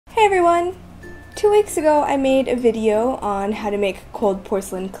Hey everyone! 2 weeks ago I made a video on how to make cold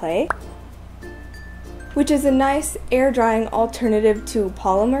porcelain clay, which is a nice air drying alternative to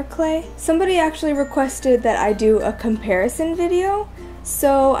polymer clay. Somebody actually requested that I do a comparison video,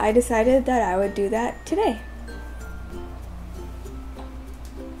 so I decided that I would do that today.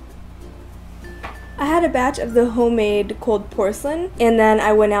 I had a batch of the homemade cold porcelain, and then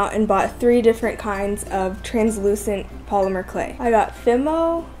I went out and bought 3 different kinds of translucent polymer clay. I got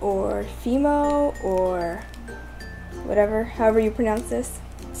Fimo or whatever, however you pronounce this,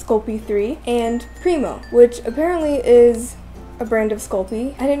 Sculpey 3, and Premo, which apparently is a brand of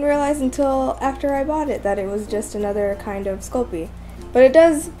Sculpey. I didn't realize until after I bought it that it was just another kind of Sculpey. But it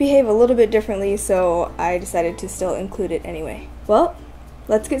does behave a little bit differently, so I decided to still include it anyway. Well,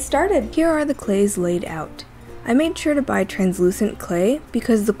 let's get started. Here are the clays laid out. I made sure to buy translucent clay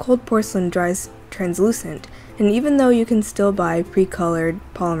because the cold porcelain dries translucent, and even though you can still buy pre-colored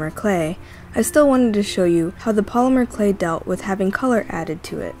polymer clay, I still wanted to show you how the polymer clay dealt with having color added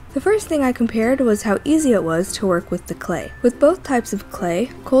to it. The first thing I compared was how easy it was to work with the clay. With both types of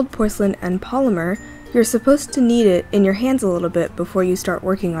clay, cold porcelain and polymer, you're supposed to knead it in your hands a little bit before you start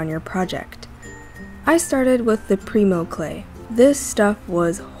working on your project. I started with the Premo clay. This stuff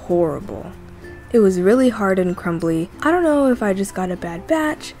was horrible. It was really hard and crumbly. I don't know if I just got a bad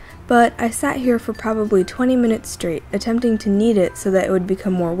batch, but I sat here for probably 20 minutes straight attempting to knead it so that it would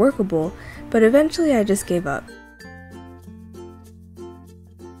become more workable, but eventually I just gave up.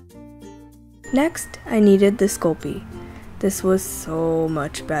 Next, I kneaded the Sculpey. This was so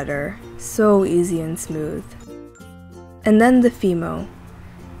much better, so easy and smooth. And then the Fimo.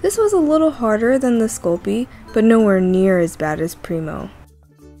 This was a little harder than the Sculpey, but nowhere near as bad as Premo.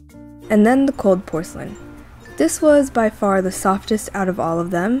 And then the cold porcelain. This was by far the softest out of all of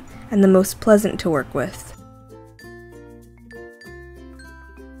them, and the most pleasant to work with.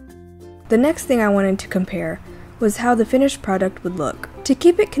 The next thing I wanted to compare was how the finished product would look. To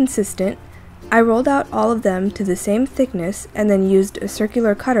keep it consistent, I rolled out all of them to the same thickness and then used a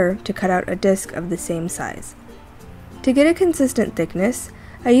circular cutter to cut out a disc of the same size. To get a consistent thickness,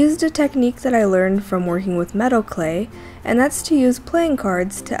 I used a technique that I learned from working with metal clay, and that's to use playing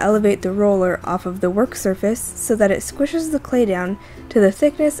cards to elevate the roller off of the work surface so that it squishes the clay down to the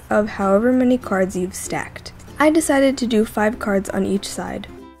thickness of however many cards you've stacked. I decided to do 5 cards on each side.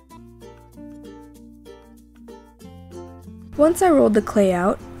 Once I rolled the clay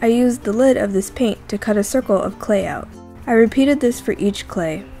out, I used the lid of this paint to cut a circle of clay out. I repeated this for each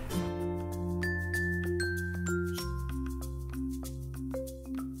clay.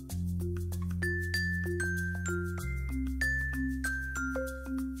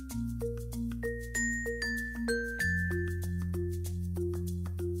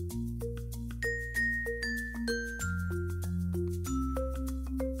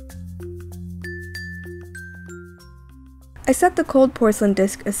 I set the cold porcelain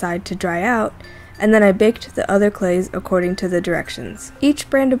disc aside to dry out, and then I baked the other clays according to the directions. Each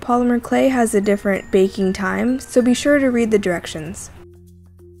brand of polymer clay has a different baking time, so be sure to read the directions.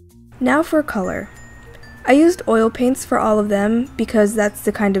 Now for color. I used oil paints for all of them because that's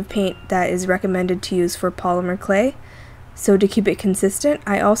the kind of paint that is recommended to use for polymer clay. So to keep it consistent,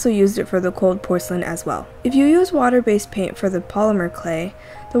 I also used it for the cold porcelain as well. If you use water-based paint for the polymer clay,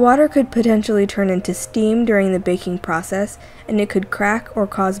 the water could potentially turn into steam during the baking process, and it could crack or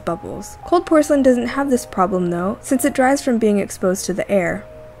cause bubbles. Cold porcelain doesn't have this problem though, since it dries from being exposed to the air.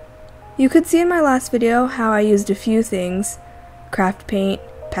 You could see in my last video how I used a few things, craft paint,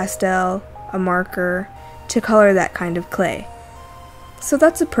 pastel, a marker, to color that kind of clay. So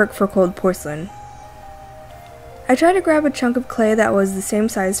that's a perk for cold porcelain. I tried to grab a chunk of clay that was the same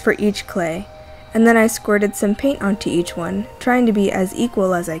size for each clay, and then I squirted some paint onto each one, trying to be as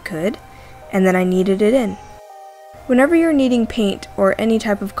equal as I could, and then I kneaded it in. Whenever you're kneading paint or any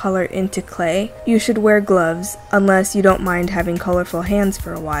type of color into clay, you should wear gloves, unless you don't mind having colorful hands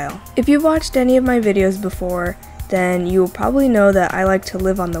for a while. If you've watched any of my videos before, then you will probably know that I like to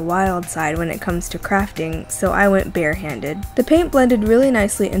live on the wild side when it comes to crafting, so I went barehanded. The paint blended really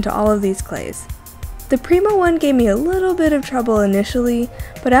nicely into all of these clays. The Premo one gave me a little bit of trouble initially,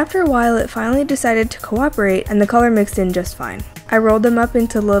 but after a while it finally decided to cooperate and the color mixed in just fine. I rolled them up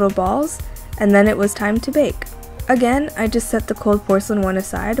into little balls, and then it was time to bake. Again, I just set the cold porcelain one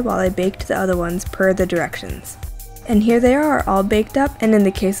aside while I baked the other ones per the directions. And here they are, all baked up, and in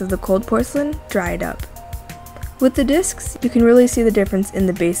the case of the cold porcelain, dried up. With the discs, you can really see the difference in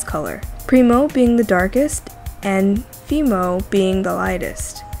the base color, Premo being the darkest and Fimo being the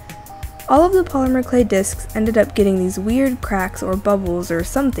lightest. All of the polymer clay discs ended up getting these weird cracks or bubbles or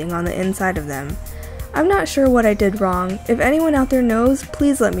something on the inside of them. I'm not sure what I did wrong. If anyone out there knows,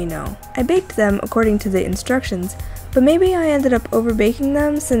 please let me know. I baked them according to the instructions, but maybe I ended up over baking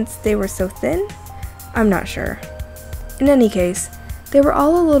them since they were so thin? I'm not sure. In any case, they were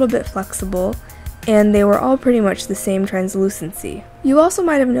all a little bit flexible, and they were all pretty much the same translucency. You also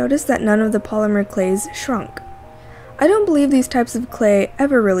might have noticed that none of the polymer clays shrunk. I don't believe these types of clay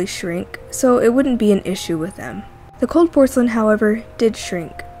ever really shrink, so it wouldn't be an issue with them. The cold porcelain, however, did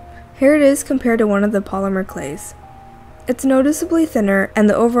shrink. Here it is compared to one of the polymer clays. It's noticeably thinner and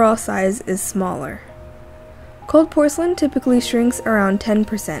the overall size is smaller. Cold porcelain typically shrinks around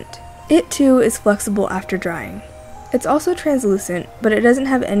 10%. It too is flexible after drying. It's also translucent, but it doesn't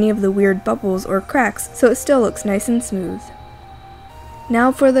have any of the weird bubbles or cracks, so it still looks nice and smooth.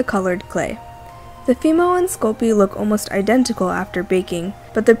 Now for the colored clay. The Fimo and Sculpey look almost identical after baking,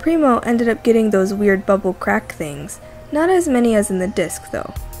 but the Premo ended up getting those weird bubble crack things, not as many as in the disc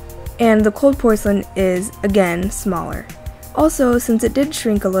though. And the cold porcelain is, again, smaller. Also, since it did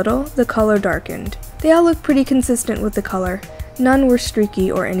shrink a little, the color darkened. They all look pretty consistent with the color, none were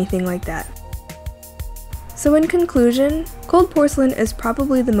streaky or anything like that. So in conclusion, cold porcelain is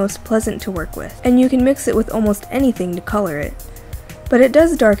probably the most pleasant to work with, and you can mix it with almost anything to color it. But it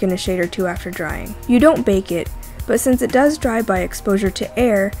does darken a shade or two after drying. You don't bake it, but since it does dry by exposure to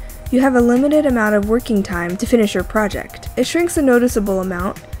air, you have a limited amount of working time to finish your project. It shrinks a noticeable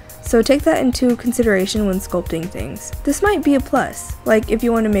amount, so take that into consideration when sculpting things. This might be a plus, like if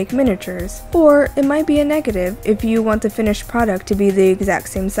you want to make miniatures, or it might be a negative if you want the finished product to be the exact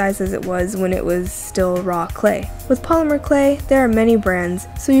same size as it was when it was still raw clay. With polymer clay, there are many brands,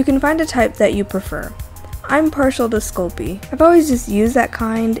 so you can find a type that you prefer. I'm partial to Sculpey. I've always just used that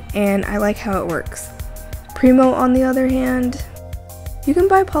kind, and I like how it works. Premo, on the other hand, you can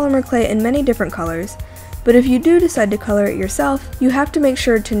buy polymer clay in many different colors, but if you do decide to color it yourself, you have to make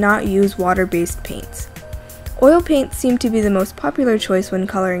sure to not use water-based paints. Oil paints seem to be the most popular choice when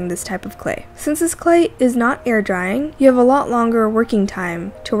coloring this type of clay. Since this clay is not air drying, you have a lot longer working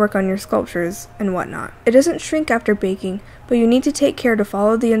time to work on your sculptures and whatnot. It doesn't shrink after baking, but you need to take care to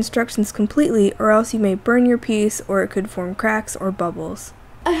follow the instructions completely or else you may burn your piece or it could form cracks or bubbles.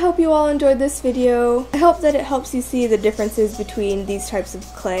 I hope you all enjoyed this video. I hope that it helps you see the differences between these types of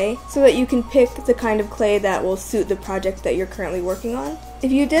clay so that you can pick the kind of clay that will suit the project that you're currently working on.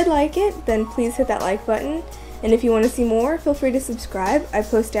 If you did like it, then please hit that like button. And if you want to see more, feel free to subscribe. I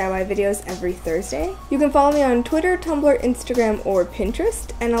post DIY videos every Thursday. You can follow me on Twitter, Tumblr, Instagram, or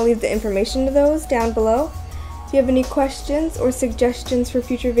Pinterest, and I'll leave the information to those down below. If you have any questions or suggestions for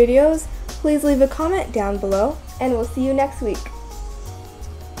future videos, please leave a comment down below, and we'll see you next week.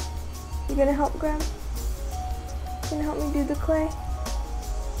 You gonna help, Graham? You gonna help me do the clay?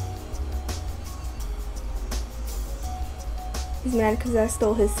 He's mad because I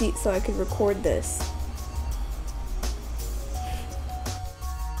stole his seat so I could record this.